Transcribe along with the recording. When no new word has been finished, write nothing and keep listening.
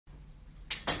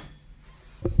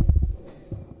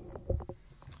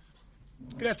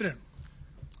Good afternoon.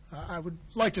 I would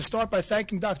like to start by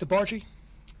thanking Dr. Barchi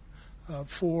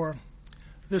for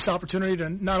this opportunity to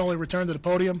not only return to the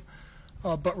podium,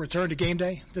 but return to game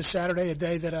day this Saturday, a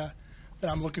day that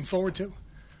I'm looking forward to.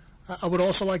 I would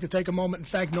also like to take a moment and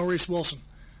thank Norris Wilson,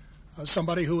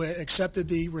 somebody who accepted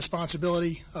the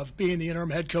responsibility of being the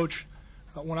interim head coach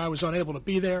when I was unable to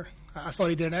be there. I thought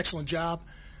he did an excellent job.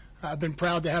 I've been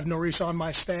proud to have Norris on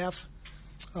my staff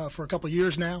for a couple of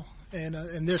years now,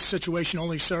 and this situation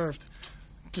only served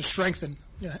to strengthen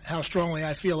how strongly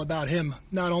I feel about him,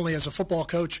 not only as a football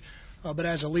coach, but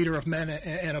as a leader of men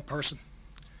and a person.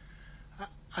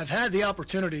 I've had the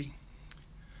opportunity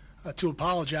to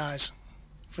apologize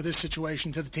for this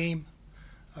situation to the team,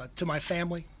 to my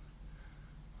family,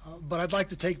 but I'd like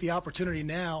to take the opportunity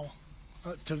now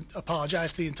to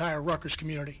apologize to the entire Rutgers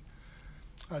community,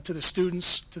 to the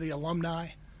students, to the alumni,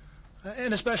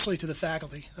 and especially to the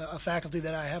faculty, a faculty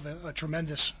that I have a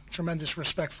tremendous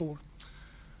respect for.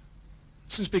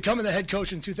 Since becoming the head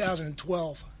coach in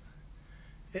 2012,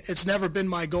 it's never been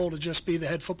my goal to just be the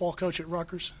head football coach at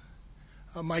Rutgers.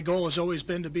 My goal has always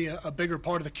been to be a bigger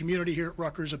part of the community here at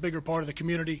Rutgers, a bigger part of the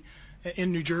community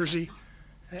in New Jersey,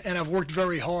 and I've worked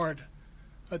very hard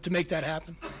to make that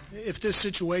happen. If this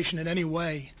situation in any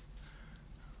way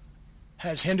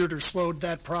has hindered or slowed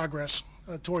that progress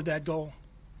toward that goal,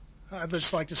 I'd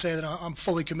just like to say that I'm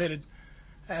fully committed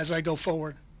as I go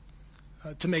forward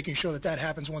to making sure that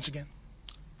happens once again.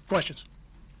 Questions?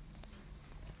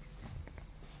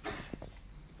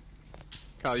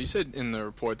 Kyle, you said in the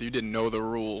report that you didn't know the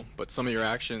rule, but some of your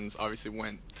actions obviously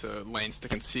went to lengths to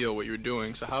conceal what you were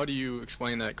doing. So how do you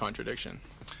explain that contradiction?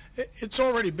 It's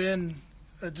already been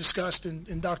discussed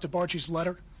in Dr. Barchi's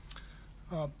letter.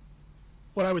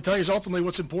 What I would tell you is ultimately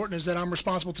what's important is that I'm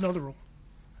responsible to know the rule.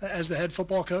 As the head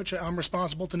football coach, I'm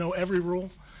responsible to know every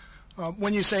rule.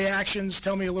 When you say actions,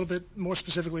 tell me a little bit more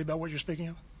specifically about what you're speaking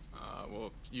of.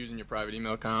 Well, using your private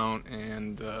email account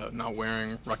and not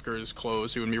wearing Rutgers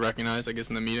clothes, you wouldn't be recognized, I guess,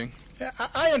 in the meeting. Yeah,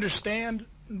 I understand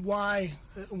why,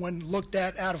 when looked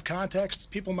at out of context,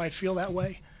 people might feel that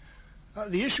way.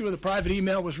 The issue of the private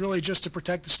email was really just to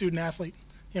protect the student-athlete.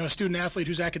 You know, a student-athlete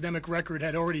whose academic record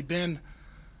had already been,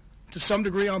 to some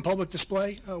degree, on public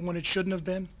display when it shouldn't have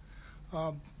been.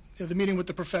 The meeting with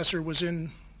the professor was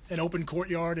in an open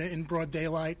courtyard in broad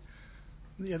daylight.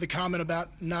 The comment about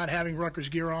not having Rutgers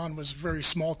gear on was a very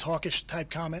small talkish type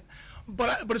comment,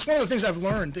 but it's one of the things I've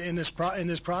learned in this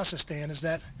process, Dan, is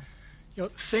that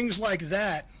things like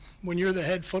that, when you're the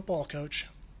head football coach,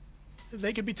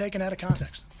 they could be taken out of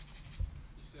context.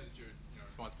 You said it's your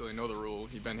responsibility to know the rule.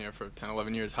 You've been here for 10,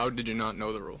 11 years. How did you not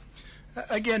know the rule?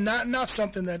 Again, not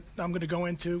something that I'm going to go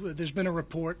into. There's been a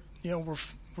report. We're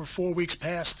 4 weeks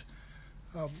past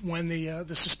when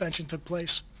the suspension took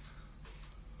place.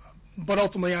 But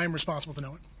ultimately, I am responsible to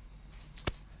know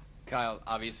it. Kyle,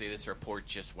 obviously this report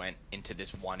just went into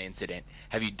this one incident.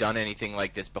 Have you done anything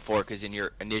like this before? Because in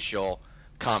your initial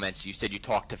comments, you said you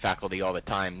talk to faculty all the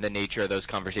time. The nature of those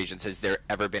conversations, has there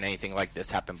ever been anything like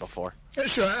this happen before? Yeah,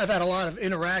 sure. I've had a lot of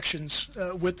interactions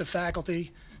with the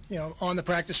faculty, on the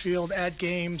practice field, at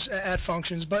games, at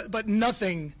functions, but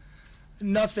nothing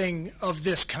of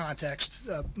this context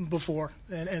before,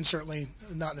 and certainly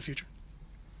not in the future.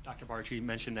 Dr. Barchi, you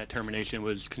mentioned that termination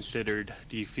was considered.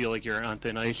 Do you feel like you're on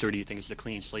thin ice, or do you think it's a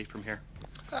clean slate from here?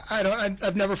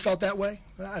 I've never felt that way.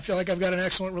 I feel like I've got an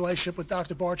excellent relationship with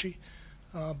Dr. Barchi.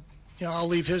 I'll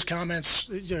leave his comments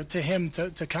to him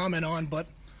to comment on, but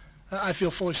I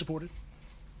feel fully supported.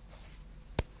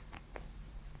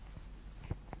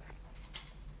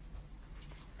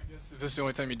 I guess if this is the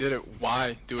only time you did it,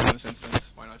 why do it in this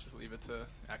instance? Why not just leave it to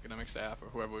academic staff or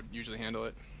whoever would usually handle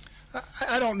it?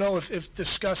 I don't know if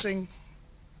discussing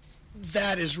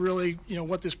that is really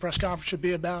what this press conference should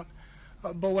be about.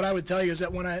 But what I would tell you is that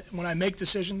when I make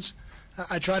decisions,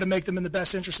 I try to make them in the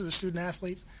best interest of the student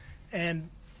athlete. And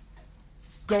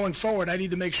going forward, I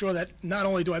need to make sure that not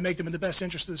only do I make them in the best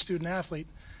interest of the student athlete,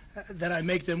 that I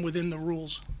make them within the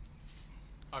rules.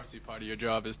 Obviously, part of your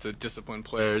job is to discipline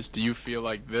players. Do you feel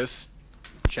like this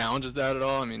challenges that at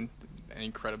all? I mean,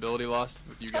 any credibility lost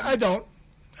with you guys? I don't.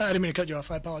 I didn't mean to cut you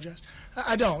off. I apologize.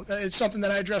 I don't. It's something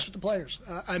that I address with the players.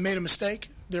 I made a mistake.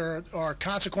 There are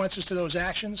consequences to those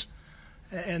actions,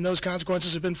 and those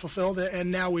consequences have been fulfilled, and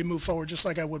now we move forward just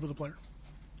like I would with a player.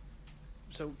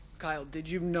 So, Kyle, did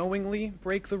you knowingly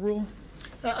break the rule?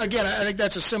 Again, I think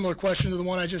that's a similar question to the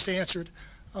one I just answered.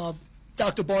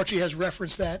 Dr. Barchi has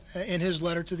referenced that in his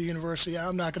letter to the university.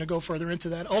 I'm not going to go further into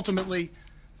that. Ultimately,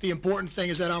 the important thing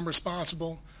is that I'm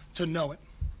responsible to know it.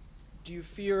 Do you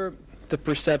fear the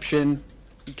perception,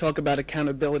 you talk about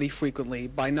accountability frequently,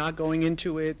 by not going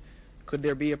into it, Could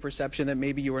there be a perception that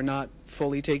maybe you are not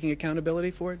fully taking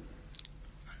accountability for it?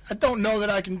 I don't know that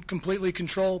I can completely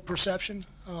control perception.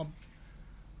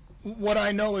 What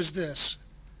I know is this.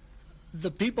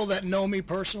 The people that know me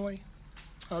personally,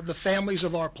 the families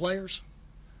of our players,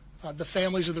 the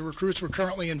families of the recruits we're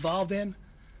currently involved in,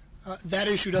 that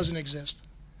issue doesn't exist.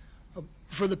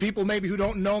 For the people maybe who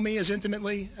don't know me as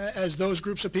intimately as those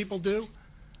groups of people do,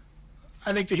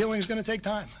 I think the healing is going to take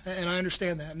time, and I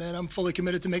understand that, and I'm fully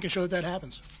committed to making sure that that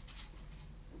happens.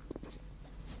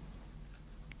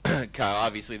 Kyle,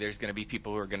 obviously there's going to be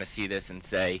people who are going to see this and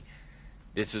say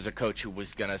this was a coach who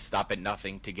was going to stop at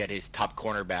nothing to get his top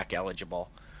cornerback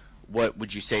eligible. What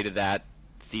would you say to that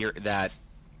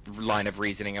line of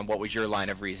reasoning, and what was your line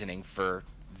of reasoning for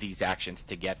these actions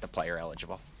to get the player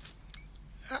eligible?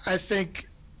 I think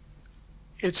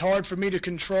it's hard for me to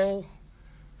control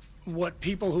what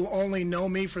people who only know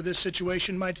me for this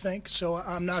situation might think, so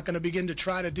I'm not going to begin to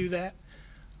try to do that.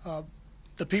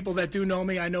 The people that do know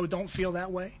me, I know don't feel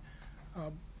that way.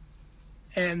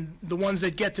 And the ones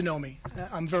that get to know me,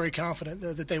 I'm very confident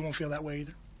that they won't feel that way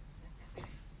either.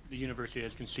 The university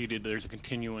has conceded there's a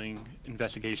continuing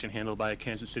investigation handled by a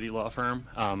Kansas City law firm,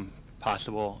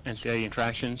 possible NCAA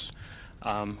infractions.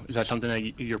 Is that something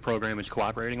that your program is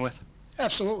cooperating with?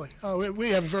 Absolutely.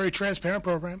 We have a very transparent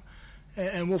program,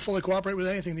 and we'll fully cooperate with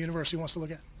anything the university wants to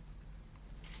look at.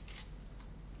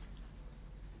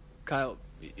 Kyle,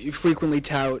 you frequently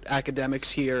tout academics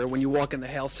here. When you walk in the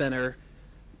Hale Center,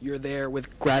 you're there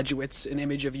with graduates, an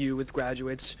image of you with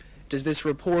graduates. Does this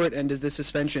report and does this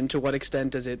suspension, to what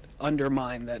extent does it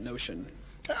undermine that notion?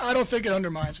 I don't think it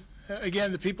undermines it.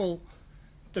 Again, the people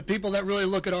that really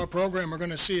look at our program are going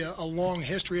to see a long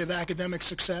history of academic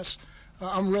success.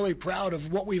 I'm really proud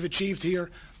of what we've achieved here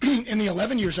in the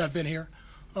 11 years I've been here,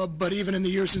 but even in the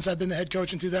years since I've been the head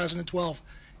coach in 2012,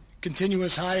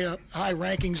 continuous high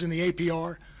rankings in the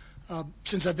APR.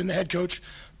 Since I've been the head coach,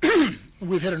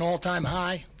 we've hit an all-time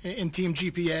high in team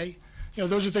GPA. You know,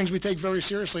 those are things we take very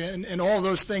seriously, and all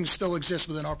those things still exist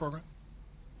within our program.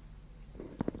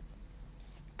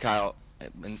 Kyle,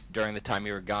 during the time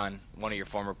you were gone, one of your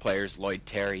former players, Lloyd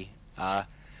Terry,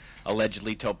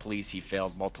 allegedly told police he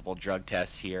failed multiple drug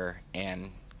tests here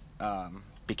and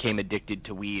became addicted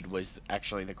to weed, was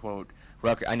actually the quote.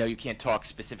 I know you can't talk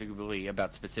specifically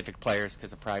about specific players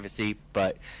because of privacy,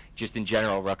 but just in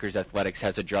general, Rutgers Athletics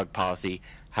has a drug policy.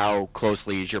 How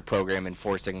closely is your program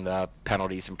enforcing the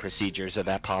penalties and procedures of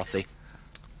that policy?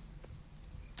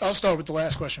 I'll start with the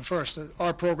last question first.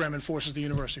 Our program enforces the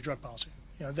university drug policy.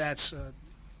 You know, that's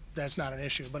not an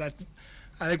issue. But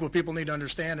I think what people need to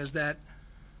understand is that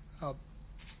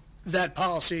that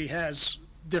policy has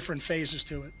different phases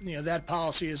to it. You know, that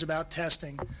policy is about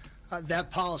testing.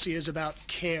 That policy is about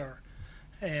care.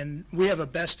 And we have a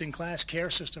best-in-class care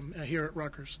system here at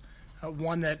Rutgers,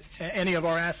 one that any of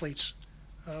our athletes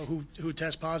who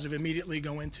test positive immediately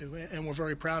go into. And we're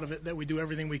very proud of it, that we do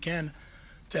everything we can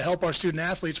to help our student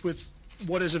athletes with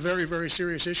what is a very, very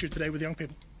serious issue today with young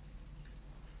people.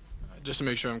 Just to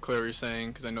make sure I'm clear what you're saying,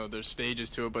 because I know there's stages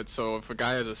to it, but so if a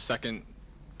guy has a second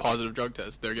positive drug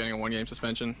test, they're getting a one-game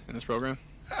suspension in this program?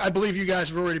 I believe you guys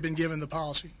have already been given the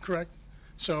policy, correct?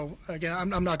 So, again,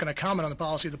 I'm not going to comment on the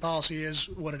policy. The policy is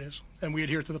what it is, and we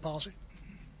adhere to the policy.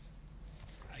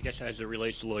 I guess as it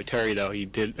relates to Lloyd Terry, though, he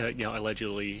did,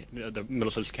 allegedly, the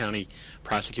Middlesex County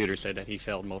prosecutor said that he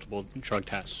failed multiple drug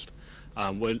tests.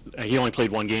 He only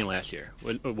played one game last year.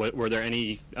 Were there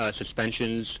any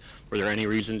suspensions? Were there any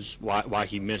reasons why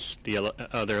he missed the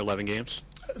other 11 games?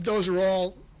 Those are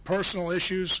all personal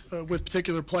issues with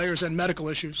particular players and medical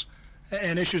issues,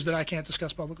 and issues that I can't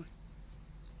discuss publicly.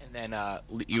 And then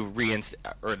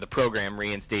the program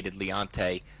reinstated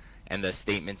Leonte, and the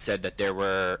statement said that there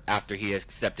were, after he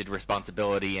accepted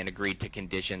responsibility and agreed to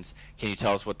conditions. Can you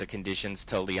tell us what the conditions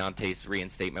to Leonte's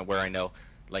reinstatement were? I know,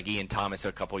 like Ian Thomas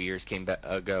a couple years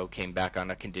ago came back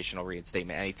on a conditional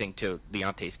reinstatement. Anything to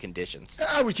Leonte's conditions?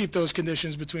 I would keep those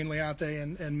conditions between Leonte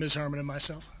and Ms. Herman and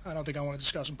myself. I don't think I want to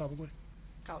discuss them publicly.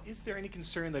 Kyle, is there any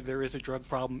concern that there is a drug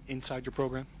problem inside your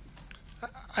program?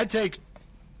 I take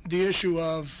the issue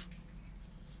of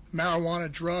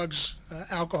marijuana, drugs,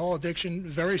 alcohol addiction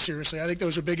very seriously. I think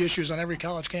those are big issues on every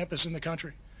college campus in the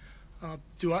country.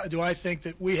 Do I think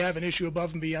that we have an issue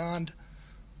above and beyond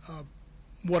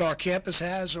what our campus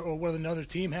has or what another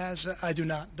team has? I do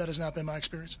not. That has not been my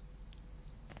experience.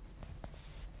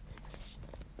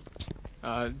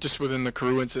 Just within the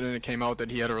Carew incident, it came out that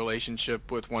he had a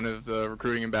relationship with one of the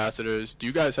recruiting ambassadors. Do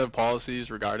you guys have policies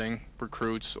regarding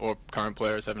recruits or current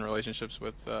players having relationships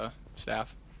with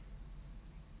staff?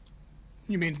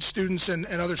 You mean students and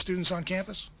other students on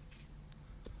campus?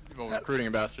 Well, recruiting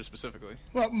ambassadors specifically.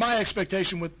 Well, my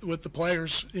expectation with the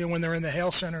players, when they're in the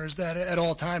Hale Center, is that at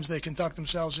all times they conduct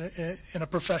themselves in a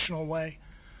professional way.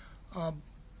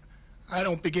 I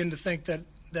don't begin to think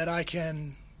that I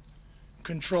can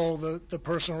control the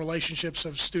personal relationships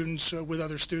of students with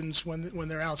other students when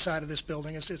they're outside of this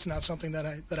building. It's not something that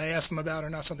I ask them about, or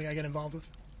not something I get involved with.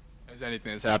 Has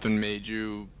anything that's happened made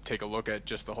you take a look at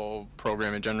just the whole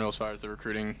program in general as far as the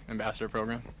recruiting ambassador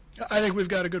program? I think we've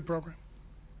got a good program.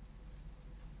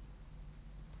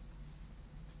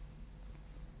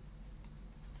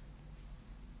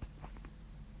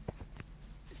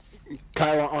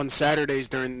 Kyle, on Saturdays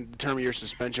during the term of your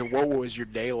suspension, what was your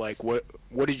day like? What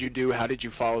did you do? How did you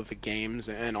follow the games?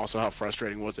 And also, how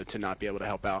frustrating was it to not be able to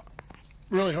help out?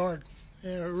 Really hard.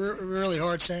 Yeah, really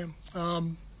hard, Sam.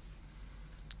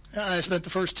 I spent the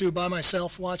first two by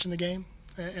myself watching the game,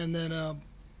 and then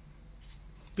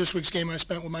this week's game I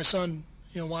spent with my son,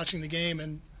 watching the game.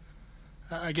 And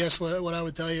I guess what I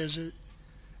would tell you is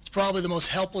it's probably the most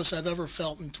helpless I've ever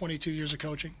felt in 22 years of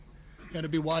coaching. To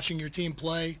be watching your team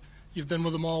play. You've been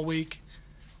with them all week.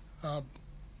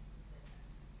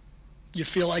 You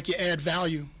feel like you add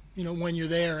value, when you're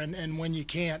there, and when you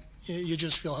can't, you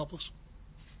just feel helpless.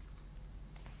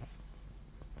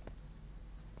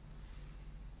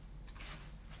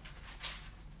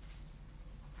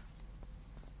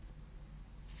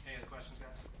 Any other questions, guys?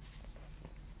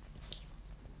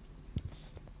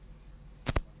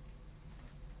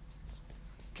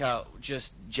 Cal,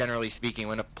 just generally speaking,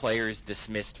 when a player is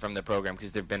dismissed from the program,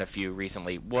 because there have been a few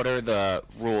recently, what are the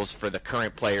rules for the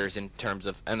current players in terms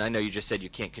of, and I know you just said you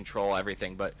can't control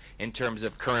everything, but in terms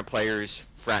of current players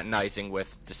fraternizing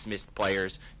with dismissed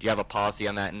players, do you have a policy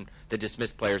on that? And the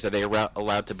dismissed players, are they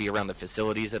allowed to be around the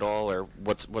facilities at all, or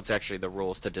what's actually the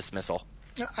rules to dismissal?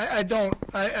 I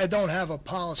don't have a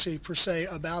policy per se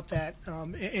about that.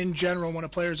 In general, when a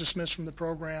player is dismissed from the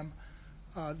program,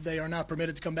 they are not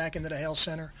permitted to come back into the Hale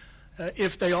Center.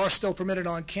 If they are still permitted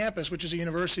on campus, which is a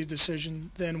university decision,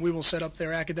 then we will set up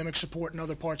their academic support in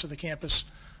other parts of the campus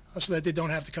so that they don't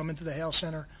have to come into the Hale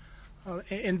Center.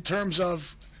 In terms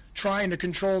of trying to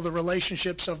control the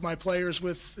relationships of my players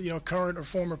with current or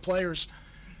former players,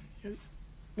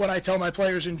 what I tell my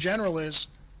players in general is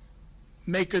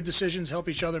make good decisions, help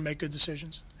each other make good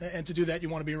decisions. And to do that, you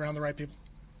want to be around the right people.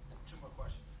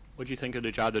 What do you think of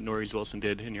the job that Norris Wilson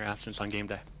did in your absence on game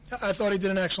day? I thought he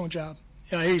did an excellent job.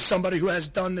 He's somebody who has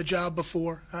done the job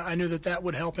before. I knew that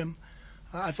would help him.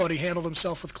 I thought he handled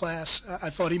himself with class. I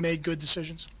thought he made good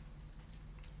decisions.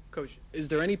 Coach, is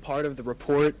there any part of the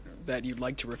report that you'd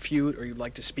like to refute or you'd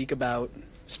like to speak about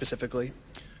specifically?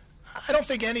 I don't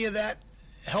think any of that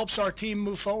helps our team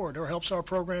move forward or helps our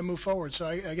program move forward. So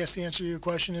I guess the answer to your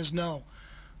question is no.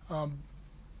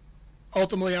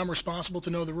 Ultimately, I'm responsible to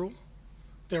know the rule.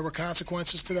 There were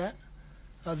consequences to that.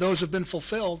 Those have been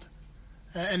fulfilled.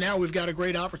 And now we've got a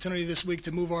great opportunity this week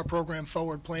to move our program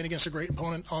forward, playing against a great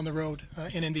opponent on the road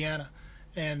in Indiana.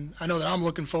 And I know that I'm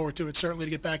looking forward to it, certainly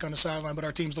to get back on the sideline, but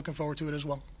our team's looking forward to it as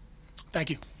well.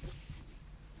 Thank you.